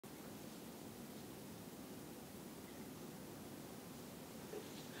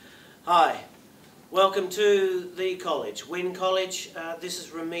Hi, welcome to the college, Wynn College. This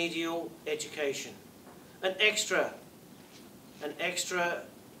is remedial education. An extra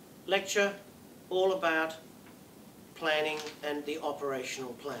lecture all about planning and the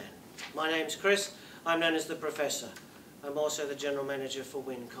operational plan. My name's Chris, I'm known as the Professor. I'm also the General Manager for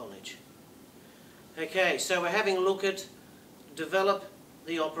Wynn College. Okay, so we're having a look at develop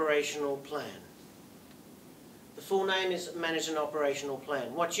the operational plan. The full name is Manage an Operational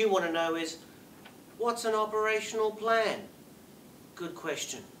Plan. What you want to know is, what's an operational plan? Good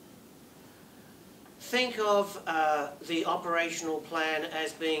question. Think of the operational plan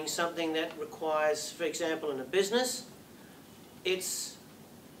as being something that requires, for example, in a business, it's,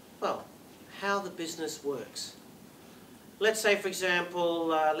 well, how the business works. Let's say, for example,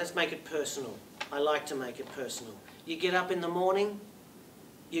 let's make it personal. I like to make it personal. You get up in the morning,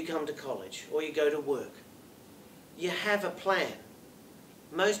 you come to college, or you go to work. You have a plan.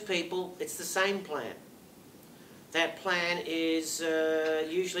 Most people, it's the same plan. That plan is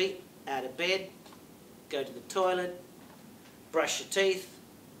usually out of bed, go to the toilet, brush your teeth,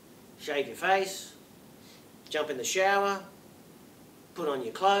 shave your face, jump in the shower, put on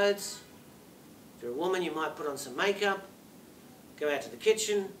your clothes. If you're a woman, you might put on some makeup, go out to the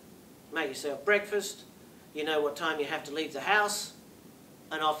kitchen, make yourself breakfast, you know what time you have to leave the house,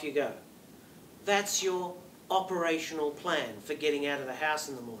 and off you go. That's your operational plan for getting out of the house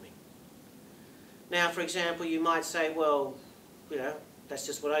in the morning. Now, for example, you might say, well, you know, that's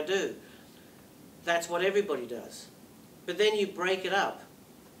just what I do. That's what everybody does. But then you break it up.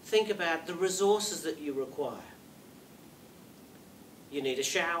 Think about the resources that you require. You need a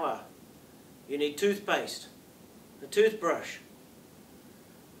shower. You need toothpaste, a toothbrush.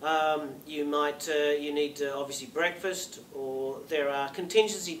 You need obviously breakfast, or there are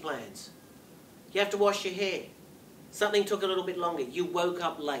contingency plans. You have to wash your hair. Something took a little bit longer. You woke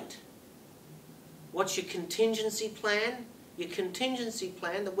up late. What's your contingency plan? Your contingency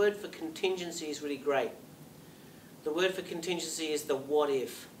plan, the word for contingency is really great. The word for contingency is the what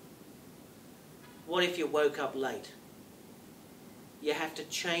if. What if you woke up late? You have to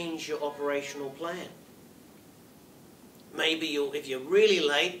change your operational plan. Maybe if you're really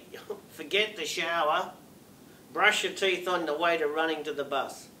late, forget the shower, brush your teeth on the way to running to the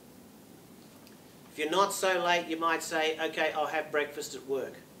bus. If you're not so late, you might say, okay, I'll have breakfast at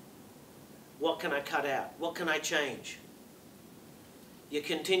work. What can I cut out? What can I change? Your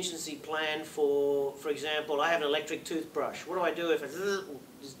contingency plan for example, I have an electric toothbrush. What do I do if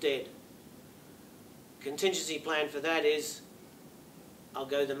it's dead? Contingency plan for that is, I'll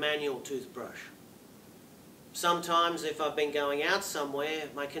go the manual toothbrush. Sometimes if I've been going out somewhere,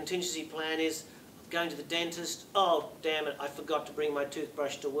 my contingency plan is going to the dentist. Oh, damn it, I forgot to bring my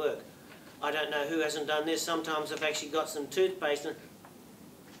toothbrush to work. I don't know who hasn't done this. Sometimes I've actually got some toothpaste and...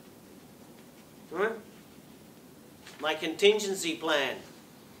 My contingency plan.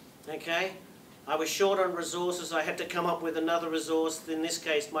 Okay? I was short on resources. I had to come up with another resource. In this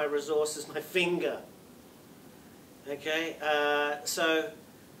case, my resource is my finger. Okay? So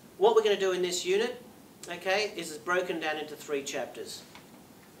what we're going to do in this unit, okay, is it's broken down into 3 chapters.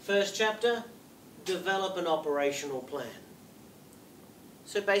 First chapter, develop an operational plan.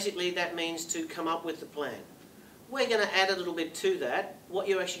 So basically that means to come up with the plan. We're going to add a little bit to that. What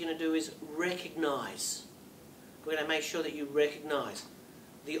you're actually going to do is recognize. We're going to make sure that you recognize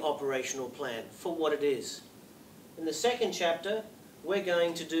the operational plan for what it is. In the second chapter, we're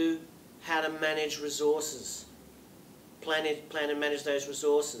going to do how to manage resources. Plan and manage those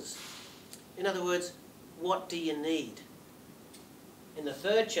resources. In other words, what do you need? In the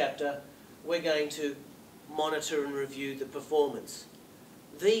third chapter, we're going to monitor and review the performance.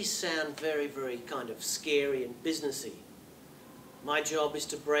 These sound very, very kind of scary and businessy. My job is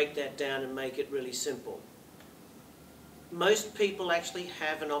to break that down and make it really simple. Most people actually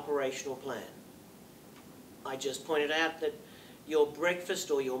have an operational plan. I just pointed out that your breakfast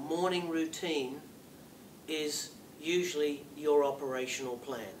or your morning routine is usually your operational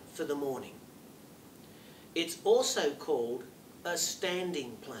plan for the morning. It's also called a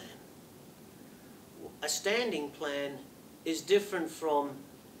standing plan. A standing plan is different from,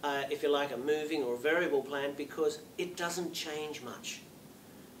 if you like, a moving or a variable plan, because it doesn't change much.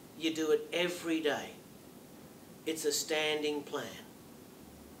 You do it every day. It's a standing plan.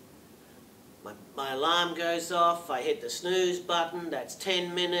 My alarm goes off, I hit the snooze button, that's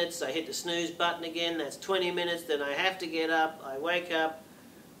 10 minutes, I hit the snooze button again, that's 20 minutes, then I have to get up, I wake up.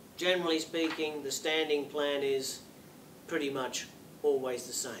 Generally speaking, the standing plan is pretty much always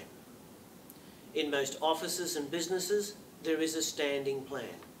the same. In most offices and businesses, there is a standing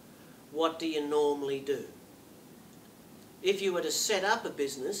plan. What do you normally do? If you were to set up a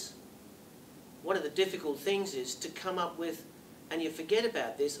business, one of the difficult things is to come up with, and you forget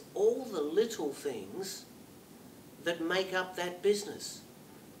about this, all the little things that make up that business,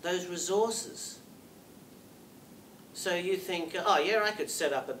 those resources. So you think, oh yeah, I could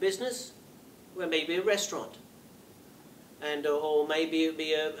set up a business, well maybe a restaurant, and or maybe it'd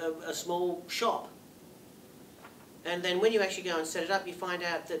be a small shop. And then when you actually go and set it up, you find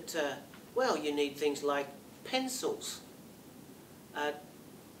out that, well, you need things like pencils, a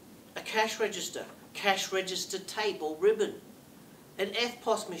cash register tape or ribbon, an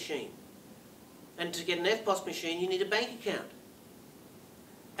EFTPOS machine. And to get an EFTPOS machine, you need a bank account.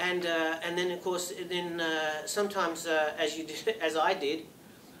 And then, of course, sometimes, as I did,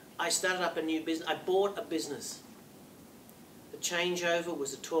 I started up a new business. I bought a business. The changeover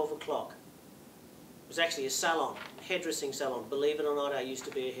was at 12 o'clock. It was actually a salon, a hairdressing salon. Believe it or not, I used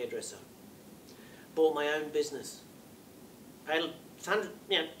to be a hairdresser. Bought my own business. Paid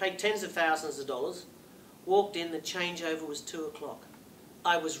tens of thousands of dollars. Walked in, the changeover was 2 o'clock.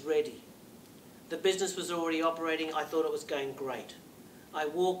 I was ready. The business was already operating. I thought it was going great. I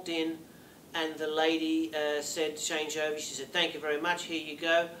walked in and the lady said, changeover. She said, thank you very much, here you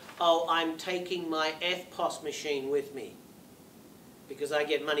go. Oh, I'm taking my EFTPOS machine with me because I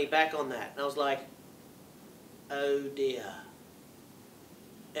get money back on that. And I was like, oh dear,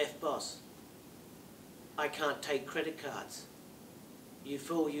 EFTPOS. I can't take credit cards. You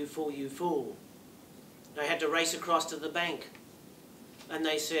fool, you fool, you fool. I had to race across to the bank. And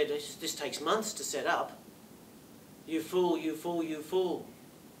they said, this takes months to set up. You fool, you fool, you fool.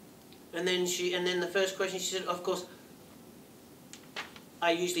 And then the first question she said, of course,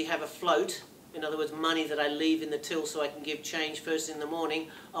 I usually have a float. In other words, money that I leave in the till so I can give change first in the morning.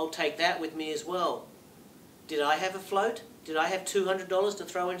 I'll take that with me as well. Did I have a float? Did I have $200 to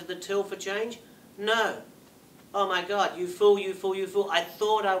throw into the till for change? No. Oh my God, you fool, you fool, you fool. I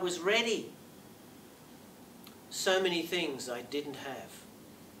thought I was ready. So many things I didn't have.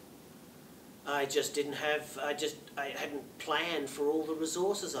 I just didn't have, I hadn't planned for all the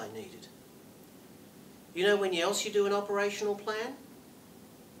resources I needed. You know when else you do an operational plan?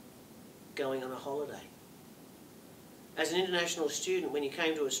 Going on a holiday. As an international student, when you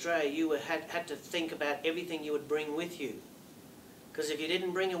came to Australia, you had to think about everything you would bring with you. Because if you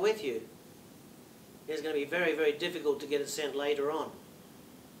didn't bring it with you, it's going to be very, very difficult to get it sent later on.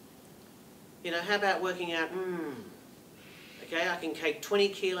 You know, how about working out, okay, I can take 20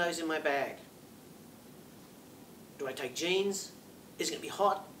 kilos in my bag. Do I take jeans? Is it going to be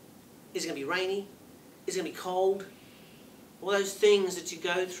hot? Is it going to be rainy? Is it going to be cold? All those things that you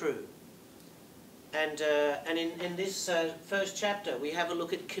go through. And in this first chapter, we have a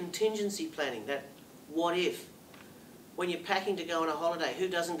look at contingency planning, that what if. When you're packing to go on a holiday, who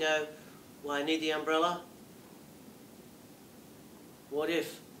doesn't go, well, I need the umbrella? What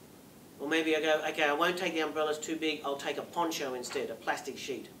if? Or maybe I go, okay, I won't take the umbrella, it's too big, I'll take a poncho instead, a plastic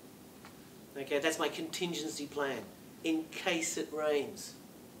sheet. Okay, that's my contingency plan, in case it rains.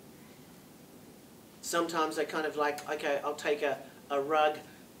 Sometimes I kind of like, okay, I'll take a rug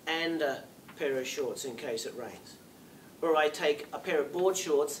and a pair of shorts in case it rains. Or I take a pair of board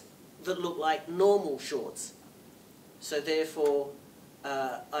shorts that look like normal shorts. So therefore,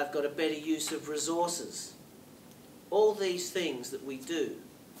 I've got a better use of resources. All these things that we do.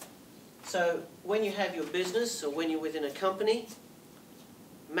 So when you have your business or when you're within a company,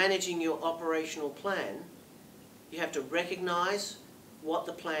 managing your operational plan, you have to recognize what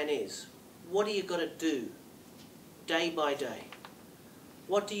the plan is. What are you going to do day by day?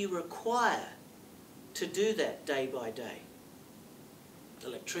 What do you require to do that day by day?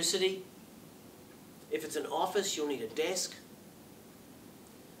 Electricity. If it's an office, you'll need a desk.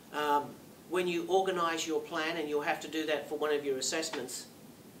 When you organize your plan, and you'll have to do that for one of your assessments,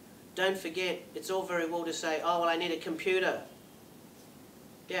 don't forget, it's all very well to say, oh, well, I need a computer.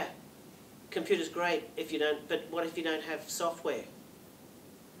 Yeah, computer's great if you don't, but what if you don't have software?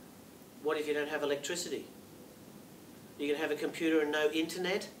 What if you don't have electricity? You can have a computer and no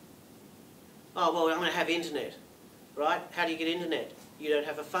internet? Oh, well, I'm going to have internet, right? How do you get internet? You don't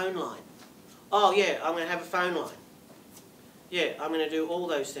have a phone line. Oh, yeah, I'm going to have a phone line. Yeah, I'm going to do all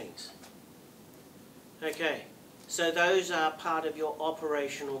those things. Okay, so those are part of your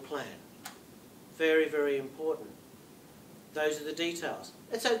operational plan. Very, very important. Those are the details.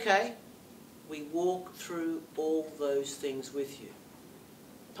 It's okay. We walk through all those things with you.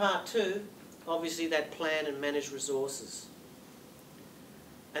 Part 2, obviously that plan and manage resources.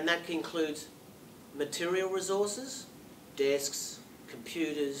 And that includes material resources, desks,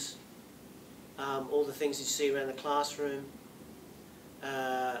 computers, all the things you see around the classroom,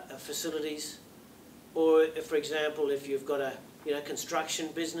 facilities. Or, if, for example, if you've got a construction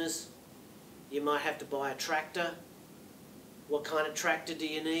business, You might have to buy a tractor. What kind of tractor do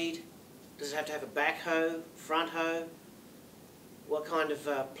you need? Does it have to have a back hoe, front hoe? What kind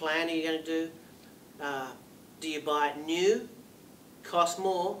of plan are you going to do? Do you buy it new? Costs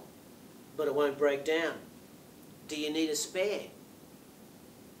more, but it won't break down. Do you need a spare?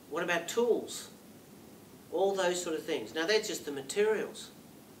 What about tools? All those sort of things. Now that's just the materials.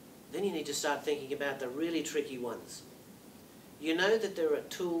 Then you need to start thinking about the really tricky ones. You know that there are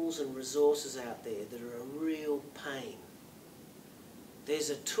tools and resources out there that are a real pain. There's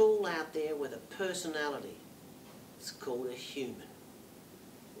a tool out there with a personality. It's called a human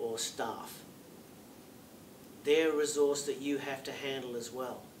or staff. They're a resource that you have to handle as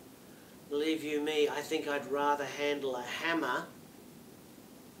well. Believe you me, I think I'd rather handle a hammer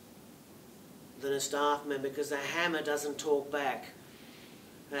than a staff member, because a hammer doesn't talk back.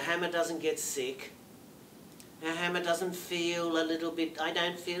 A hammer doesn't get sick. A hammer doesn't feel a little bit, I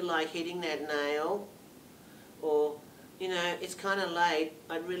don't feel like hitting that nail. Or, you know, it's kind of late,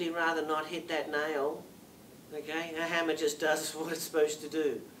 I'd really rather not hit that nail. Okay? A hammer just does what it's supposed to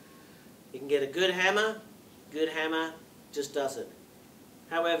do. You can get a good hammer just does it.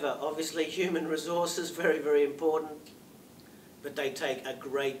 However, obviously human resources, very, very important, but they take a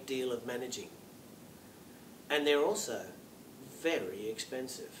great deal of managing. And they're also very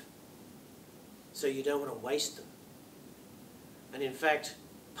expensive. So you don't want to waste them. And in fact,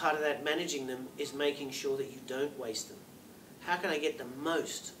 part of that managing them is making sure that you don't waste them. How can I get the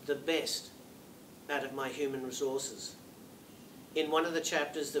most, the best, out of my human resources? In one of the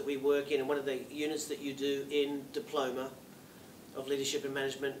chapters that we work in one of the units that you do in Diploma of Leadership and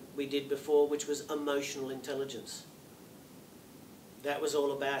Management, we did before, which was emotional intelligence. That was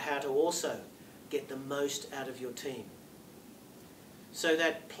all about how to also get the most out of your team. So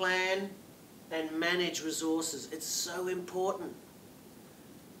that plan and manage resources, it's so important.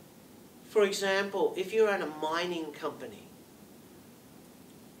 For example, if you're at a mining company,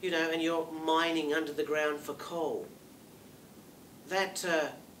 you know, and you're mining under the ground for coal, that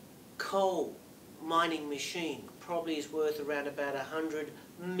coal mining machine probably is worth around about $100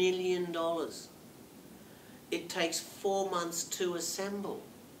 million. It takes 4 months to assemble.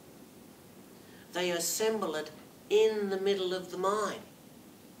 They assemble it in the middle of the mine.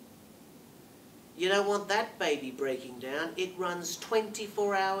 You don't want that baby breaking down. It runs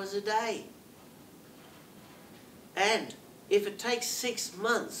 24 hours a day. And if it takes 6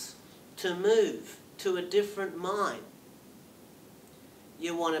 months to move to a different mine,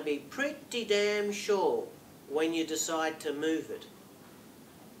 you want to be pretty damn sure when you decide to move it.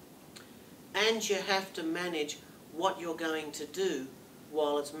 And you have to manage what you're going to do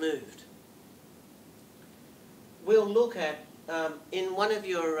while it's moved. We'll look at, in one of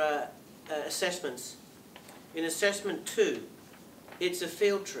your assessments, in assessment 2, it's a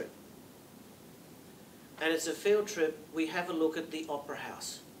field trip. And it's a field trip, we have a look at the Opera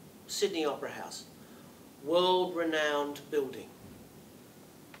House, Sydney Opera House, world-renowned building.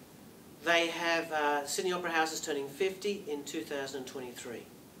 They have, Sydney Opera House is turning 50 in 2023.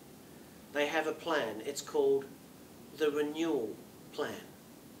 They have a plan, it's called the Renewal Plan.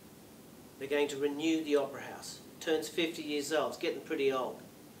 They're going to renew the Opera House. Turns 50 years old, it's getting pretty old.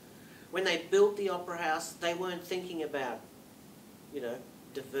 When they built the Opera House, they weren't thinking about, you know,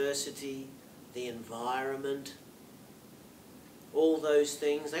 diversity, the environment, all those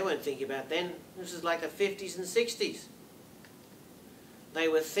things. They weren't thinking about then. This is like the 50s and 60s. They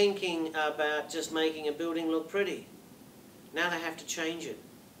were thinking about just making a building look pretty. Now they have to change it.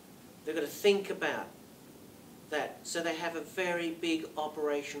 They've got to think about that. So they have a very big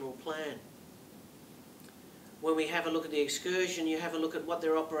operational plan. When we have a look at the excursion, you have a look at what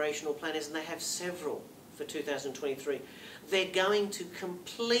their operational plan is, and they have several for 2023. They're going to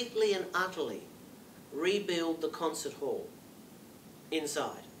completely and utterly rebuild the concert hall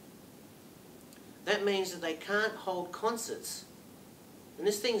inside. That means that they can't hold concerts. And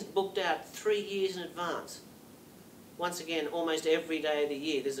this thing's booked out 3 years in advance. Once again, almost every day of the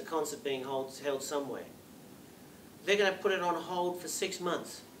year there's a concert being held somewhere. They're going to put it on hold for 6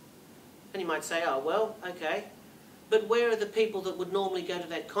 months. And you might say, oh, well, okay. But where are the people that would normally go to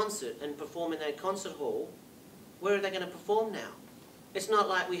that concert and perform in that concert hall? Where are they going to perform now? It's not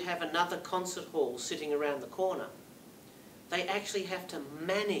like we have another concert hall sitting around the corner. They actually have to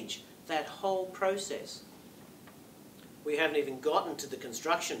manage that whole process. We haven't even gotten to the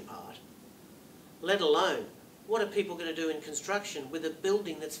construction part, let alone what are people going to do in construction with a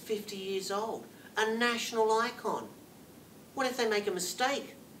building that's 50 years old, a national icon? What if they make a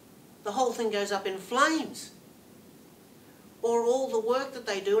mistake? The whole thing goes up in flames. Or all the work that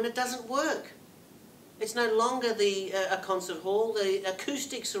they do and it doesn't work. It's no longer a concert hall. The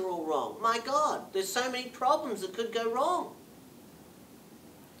acoustics are all wrong. My God, there's so many problems that could go wrong.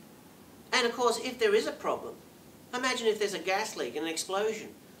 And of course, if there is a problem, imagine if there's a gas leak and an explosion.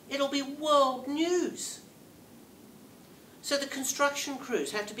 It'll be world news. So the construction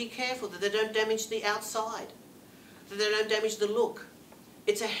crews have to be careful that they don't damage the outside, that they don't damage the look.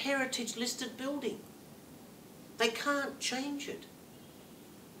 It's a heritage listed building. They can't change it.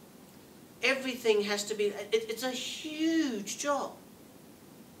 Everything has to be, it's a huge job.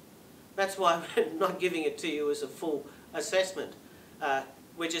 That's why we're not giving it to you as a full assessment.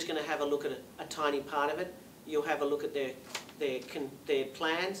 We're just going to have a look at a tiny part of it. You'll have a look at their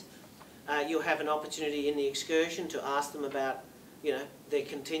plans. You'll have an opportunity in the excursion to ask them about, you know, their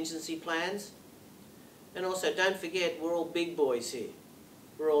contingency plans. And also, don't forget, we're all big boys here.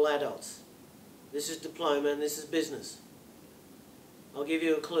 We're all adults. This is diploma and this is business. I'll give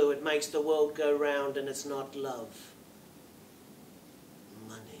you a clue. It makes the world go round, and it's not love.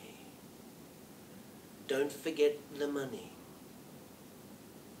 Money. Don't forget the money.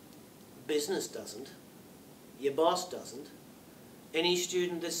 Business doesn't. Your boss doesn't. Any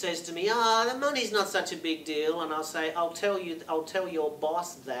student that says to me, the money's not such a big deal, and I'll say, I'll tell your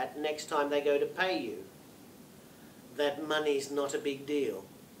boss that next time they go to pay you. That money's not a big deal.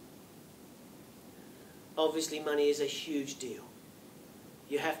 Obviously, money is a huge deal.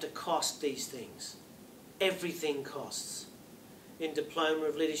 You have to cost these things. Everything costs. In Diploma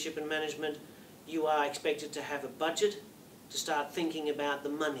of Leadership and Management, you are expected to have a budget, to start thinking about the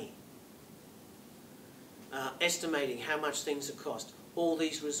money. Estimating how much things are cost. All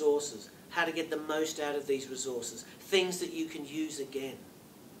these resources. How to get the most out of these resources. Things that you can use again.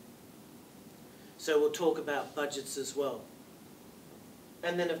 So we'll talk about budgets as well.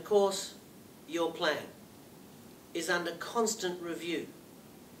 And then, of course, your plan is under constant review.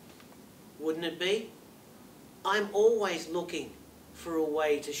 Wouldn't it be? I'm always looking for a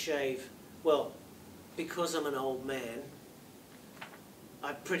way to shave. Well, because I'm an old man,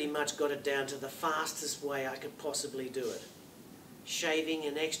 I've pretty much got it down to the fastest way I could possibly do it. Shaving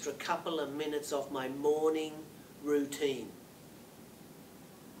an extra couple of minutes off my morning routine.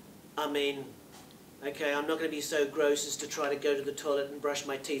 I mean, okay, I'm not going to be so gross as to try to go to the toilet and brush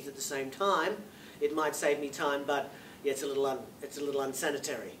my teeth at the same time. It might save me time, but yeah, it's a little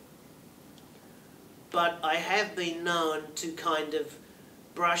unsanitary. But I have been known to kind of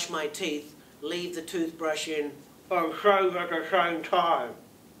brush my teeth, leave the toothbrush in, and shave at the same time.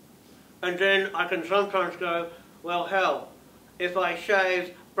 And then I can sometimes go, well, hell, if I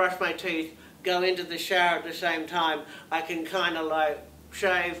shave, brush my teeth, go into the shower at the same time, I can kind of like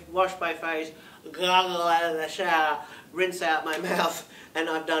shave, wash my face, gargle out of the shower, rinse out my mouth, and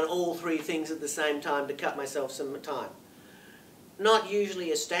I've done all three things at the same time to cut myself some time. Not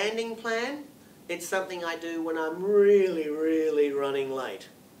usually a standing plan. It's something I do when I'm really, really running late.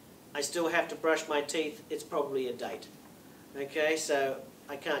 I still have to brush my teeth. It's probably a date. Okay, so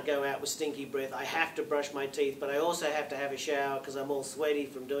I can't go out with stinky breath. I have to brush my teeth, but I also have to have a shower because I'm all sweaty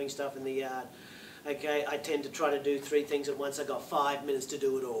from doing stuff in the yard. Okay, I tend to try to do 3 things at once. I've got 5 minutes to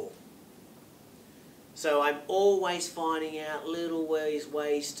do it all. So I'm always finding out little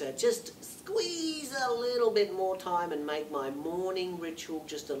ways to just squeeze a little bit more time and make my morning ritual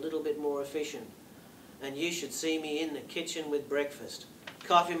just a little bit more efficient. And you should see me in the kitchen with breakfast.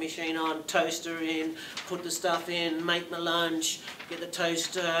 Coffee machine on, toaster in, put the stuff in, make my lunch, get the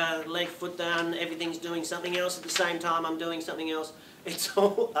toaster, leg, foot down, everything's doing something else at the same time I'm doing something else. It's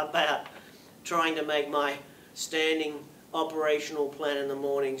all about trying to make my standing operational plan in the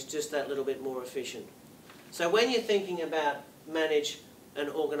mornings just that little bit more efficient. So when you're thinking about manage an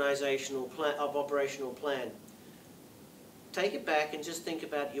organizational plan, operational plan, take it back and just think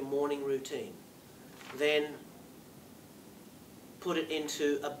about your morning routine. Then put it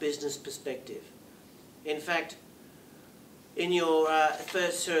into a business perspective. In fact, in your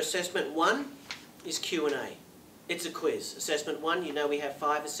first assessment 1 is Q&A. It's a quiz. Assessment 1, you know we have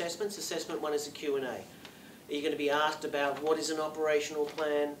 5 assessments. Assessment 1 is a Q&A. You're going to be asked about what is an operational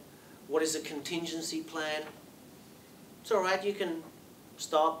plan, what is a contingency plan. It's all right, you can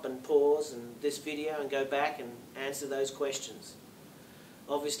stop and pause and this video and go back and answer those questions.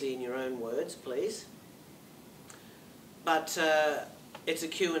 Obviously in your own words, please. But it's a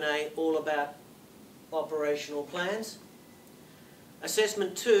Q&A all about operational plans.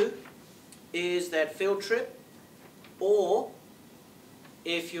 Assessment 2 is that field trip, or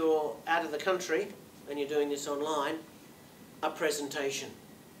if you're out of the country and you're doing this online, a presentation,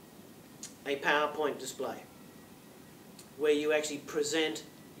 a PowerPoint display, where you actually present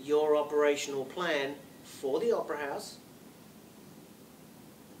your operational plan for the Opera House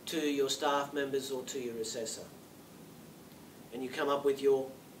to your staff members or to your assessor. And you come up with your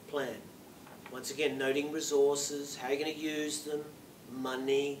plan. Once again, noting resources, how you're going to use them,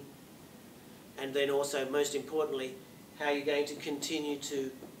 money, and then also, most importantly, how you're going to continue to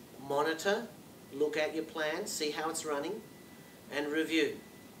monitor, look at your plan, see how it's running, and review.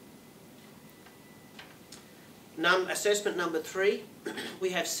 Assessment number 3,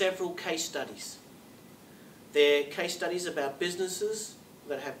 we have several case studies. They're case studies about businesses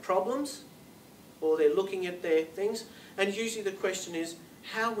that have problems, or they're looking at their things, and usually the question is,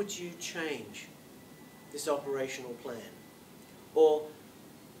 how would you change this operational plan? Or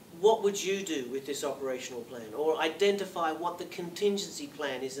what would you do with this operational plan? Or identify what the contingency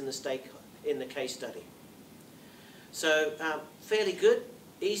plan is in the case study. So fairly good,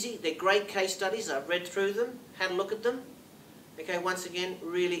 easy. They're great case studies. I've read through them, had a look at them. Okay, once again,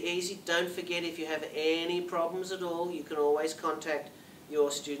 really easy. Don't forget, if you have any problems at all, you can always contact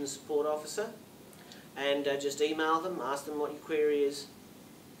your student support officer and just email them, ask them what your query is,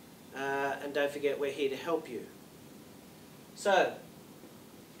 and don't forget, we're here to help you. So,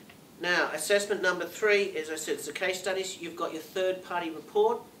 now, assessment number 3, as I said, it's the case studies. You've got your third-party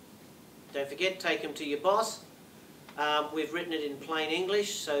report. Don't forget, take them to your boss. We've written it in plain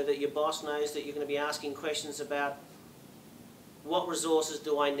English so that your boss knows that you're going to be asking questions about what resources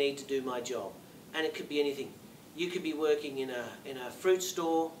do I need to do my job. And it could be anything. You could be working in a fruit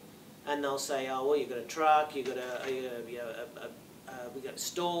store, and they'll say, oh, well, you've got a truck, we've got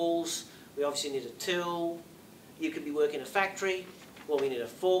stalls, we obviously need a till. You could be working in a factory. Well, we need a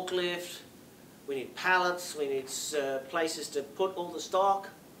forklift, we need pallets, we need places to put all the stock,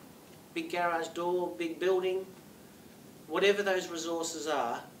 big garage door, big building. Whatever those resources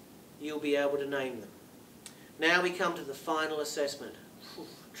are, you'll be able to name them. Now we come to the final assessment.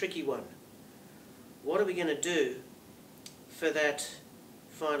 Tricky one. What are we going to do for that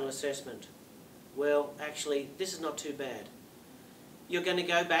final assessment? Well, actually, this is not too bad. You're going to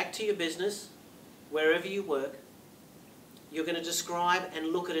go back to your business, wherever you work. You're going to describe and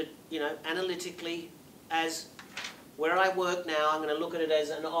look at it, analytically as where I work now. I'm going to look at it as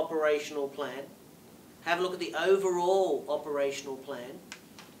an operational plan. Have a look at the overall operational plan.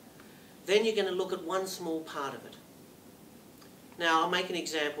 Then you're going to look at one small part of it. Now, I'll make an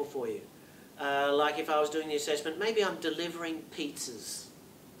example for you. Like if I was doing the assessment, maybe I'm delivering pizzas.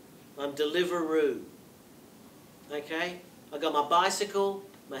 I'm Deliveroo. Okay? I've got my bicycle,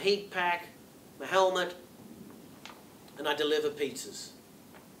 my heat pack, my helmet, and I deliver pizzas.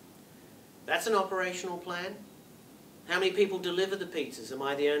 That's an operational plan. How many people deliver the pizzas? Am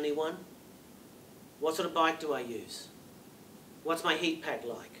I the only one? What sort of bike do I use? What's my heat pack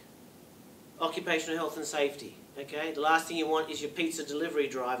like? Occupational health and safety. Okay? The last thing you want is your pizza delivery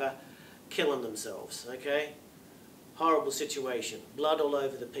driver killing themselves. Okay? Horrible situation. Blood all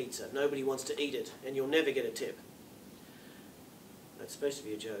over the pizza. Nobody wants to eat it, and you'll never get a tip. That's supposed to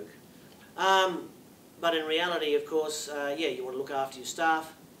be a joke. But in reality, of course, you want to look after your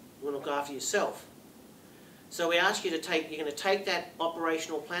staff, you want to look after yourself. So we ask you to you're going to take that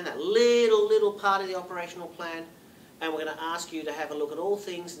operational plan, that little part of the operational plan, and we're going to ask you to have a look at all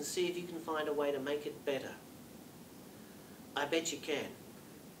things and see if you can find a way to make it better. I bet you can.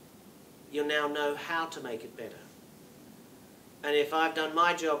 You'll now know how to make it better. And if I've done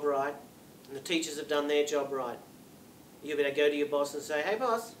my job right, and the teachers have done their job right, you'll be able to go to your boss and say, hey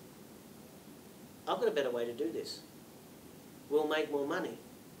boss, I've got a better way to do this. We'll make more money.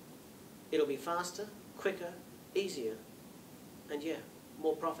 It'll be faster, quicker, easier, and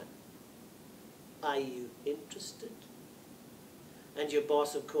more profit. Are you interested? And your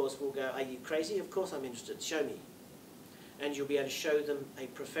boss, of course, will go, are you crazy? Of course I'm interested. Show me. And you'll be able to show them a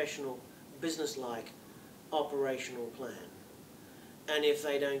professional, business-like, operational plan. And if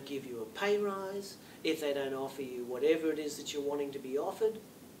they don't give you a pay rise, if they don't offer you whatever it is that you're wanting to be offered,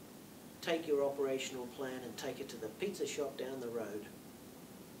 take your operational plan and take it to the pizza shop down the road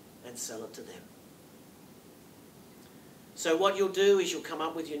and sell it to them. So what you'll do is you'll come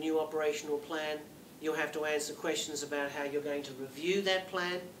up with your new operational plan. You'll have to answer questions about how you're going to review that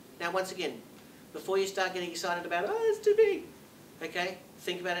plan. Now, once again, before you start getting excited about, oh, it's too big, okay,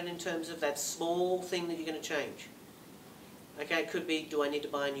 think about it in terms of that small thing that you're going to change. Okay, it could be, do I need to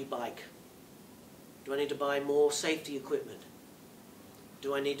buy a new bike? Do I need to buy more safety equipment?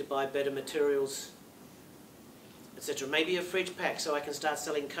 Do I need to buy better materials, etc.? Maybe a fridge pack so I can start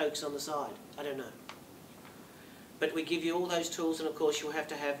selling Cokes on the side. I don't know. But we give you all those tools, and of course you'll have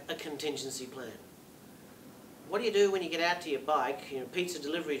to have a contingency plan. What do you do when you get out to your bike, pizza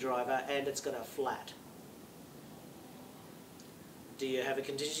delivery driver, and it's got a flat? Do you have a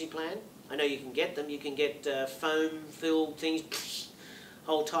contingency plan? I know you can get them. You can get foam-filled things,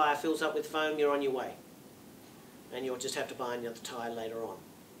 whole tyre fills up with foam, you're on your way. And you'll just have to buy another tyre later on.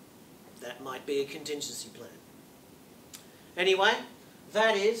 That might be a contingency plan. Anyway,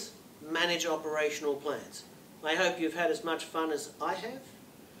 that is manage operational plans. I hope you've had as much fun as I have,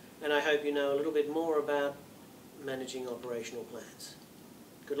 and I hope you know a little bit more about managing operational plans.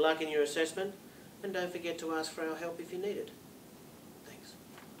 Good luck in your assessment, and don't forget to ask for our help if you need it.